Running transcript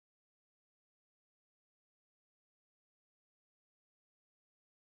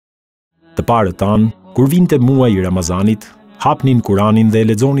Të parët tanë, kur vinte muaji I Ramazanit, hapnin Kuranin dhe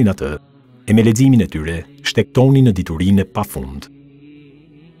lexonin atë, e me leximin e tyre shtektonin në diturinë e pafund.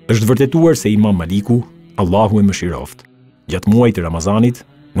 Është vërtetuar se Imam Maliku, Allahu e mëshiroft, gjatë muajit të Ramazanit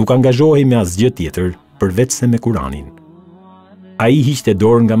nuk angazhohej me asgjë tjetër përveç se me Kuranin. Ai hiqte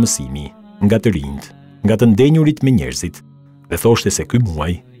dorë nga mësimi, nga të rinjt, nga të ndenjurit me njerëzit, dhe thoshte se ky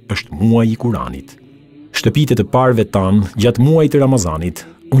muaj është muaji I Kuranit. Shtëpitë të parëve tanë gjatë muajit të Ramazanit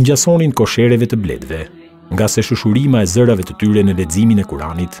u ngjasonin koshereve të bledhve, nga se shushurima e zërave të tyre në leximin e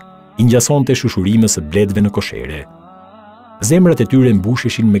Kuranit I ngjasonte shushurimës së bledhve në koshere. Zemrat e tyre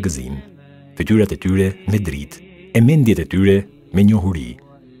mbusheshin me gëzim, fytyrat e tyre me dritë, e mendjet e tyre me njohuri.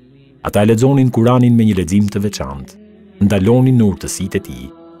 Ata lexonin Kuranin me një lexim të veçantë, ndalonin në urtësitë e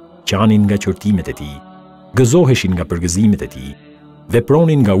tij, qanin nga qortimet e tij, gëzoheshin nga përgëzimet e tij,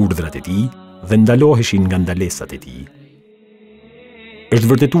 vepronin nga urdhrat e tij dhe ndaloheshin nga ndalesat e tij. Është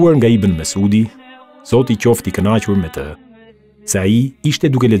vërtetuar nga Ibn Mesudi, Zoti qoftë I kënaqur me të, se ai ishte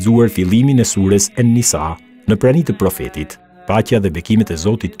duke lexuar fillimin e sures En-Nisa në prani të profetit, paqja dhe bekimet e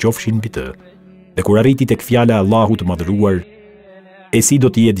Zotit qofshin mbi të, dhe kur arriti tek fjala e Allahut të madhëruar, e si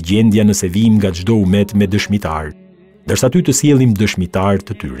do të jetë gjendja nëse vim nga çdo umet me dëshmitar, ndërsa ty të sjellim dëshmitar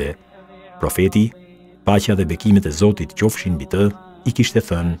të tyre. Profeti, paqja dhe bekimet e Zotit qofshin mbi të, I kishte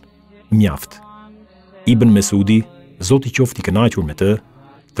thënë, mjaft. Ibn Mesudi, Zoti qoftë I kënaqur me të,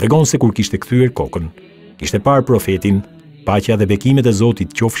 tregon se kur kishte kthyer kokën, kishte parë profetin, paqja dhe bekimet e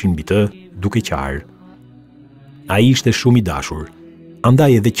Zotit qofshin mbi të, duke qarë. Ai ishte shumë I dashur,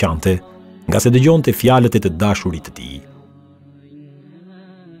 andaj edhe qante, nga se dëgjonte fjalët e të dashurit të tij.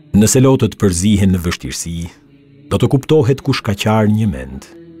 Nëse lotët përzihen në vështirësi, do të kuptohet kush ka qarë një mend,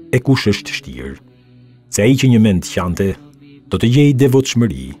 e kush është shtirë. Se ai që një mend qante, do të gjejë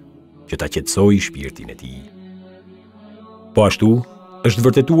devotshmëri që ta qetësojë shpirtin e tij. Po ashtu, është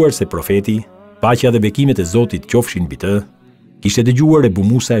vërtetuar se profeti, paqja dhe bekimet e Zotit qofshin mbi të, kishte dëgjuar Ebu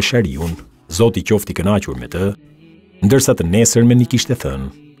Musa e Shariun, Zoti qoftë I kënaqur me të, ndërsa të nesërmen I kishte thënë,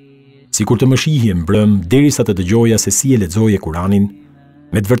 sikur të më shihje mbrëm derisa të dëgjoja se si e lexoje Kuranin,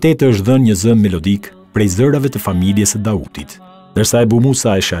 me të vërtetë është dhënë një zëm melodik prej zërave të familjes së Dautit, ndërsa Ebu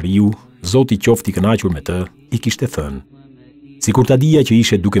Musa e Shariu, Zoti qoftë I kënaqur me të, I kishte thënë, sikur ta dija që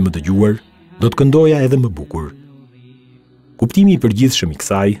ishe duke më dëgjuar, do të këndoja edhe më bukur. Kuptimi I përgjithshëm I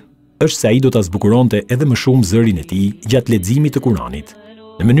kësaj është se ai do ta zbukuronte edhe më shumë zërin e tij gjatë leximit të Kuranit,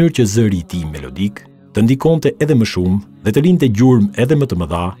 në mënyrë që zëri I tij melodik të ndikonte edhe më shumë dhe të linte gjurmë edhe më të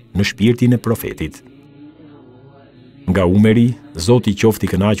mëdha në shpirtin e profetit. Nga Umeri, Zoti qoftë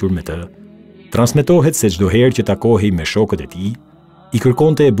I kënaqur me të, transmetohet se çdo herë që takohej me shokët e tij, I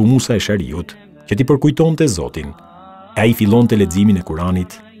kërkonte Ebu Musa e Shariut që t'i përkujtonte Zotin. Ai fillonte leximin e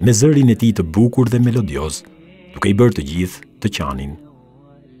Kuranit me zërin e tij të bukur dhe melodioz, duke I bërë të gjithë të qanin.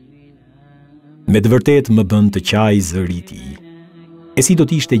 Me të vërtetë më bën të qaj zëri I tij. E si do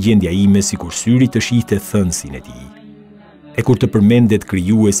t'ishte gjendja ime sikur syri të shihte thënsin e tij. E kur të përmendet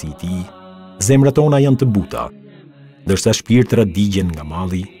krijuesi I tij, zemrat tona janë të buta, ndërsa shpirtrat digjen nga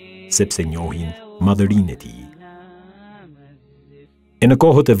malli, sepse njohin madhërinë e tij. E në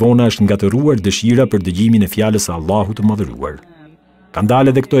kohët e vona është ngatëruar dëshira për dëgjimin e fjalës së Allahut të madhëruar. Ka ndalë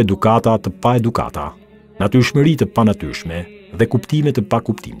edhe këto edukata të pa edukata, natyrshmëri të pa natyrshme dhe kuptime të pa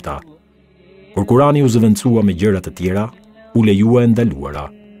kuptimta. Kur Kurani u zëvendësua me gjëra të tjera, u lejua e ndaluara,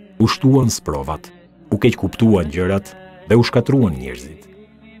 u shtuan sprovat, u keq kuptuan gjërat dhe u shkatruan njerëzit.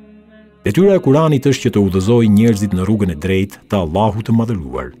 Detyra e Kuranit është që të udhëzojë njerëzit në rrugën e drejtë të Allahut të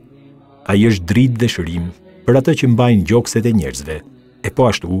madhëruar. Ai është dritë dhe shërim për atë që mbajnë gjokset e njerëzve, e po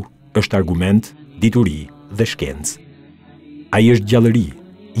ashtu është argument, dituri dhe shkencë. Ai është gjallëri,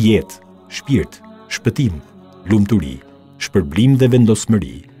 jetë, shpirt, shpëtim, lumturi, shpërblim dhe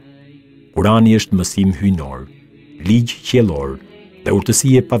vendosmëri. Kurani është mësim hyjnor, ligj qiellor dhe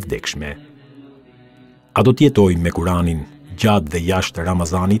urtësi e pavdekshme. A do të jetojmë me Kuranin gjatë dhe jashtë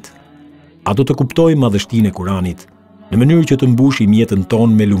Ramazanit? A do të kuptojmë madhështinë e Kuranit në mënyrë që të mbushim jetën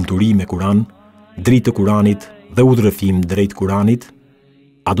tonë me lumturi me Kuran, dritë të Kuranit dhe udhërëfim drejt Kuranit?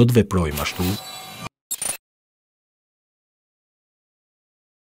 A do të veprojmë ashtu?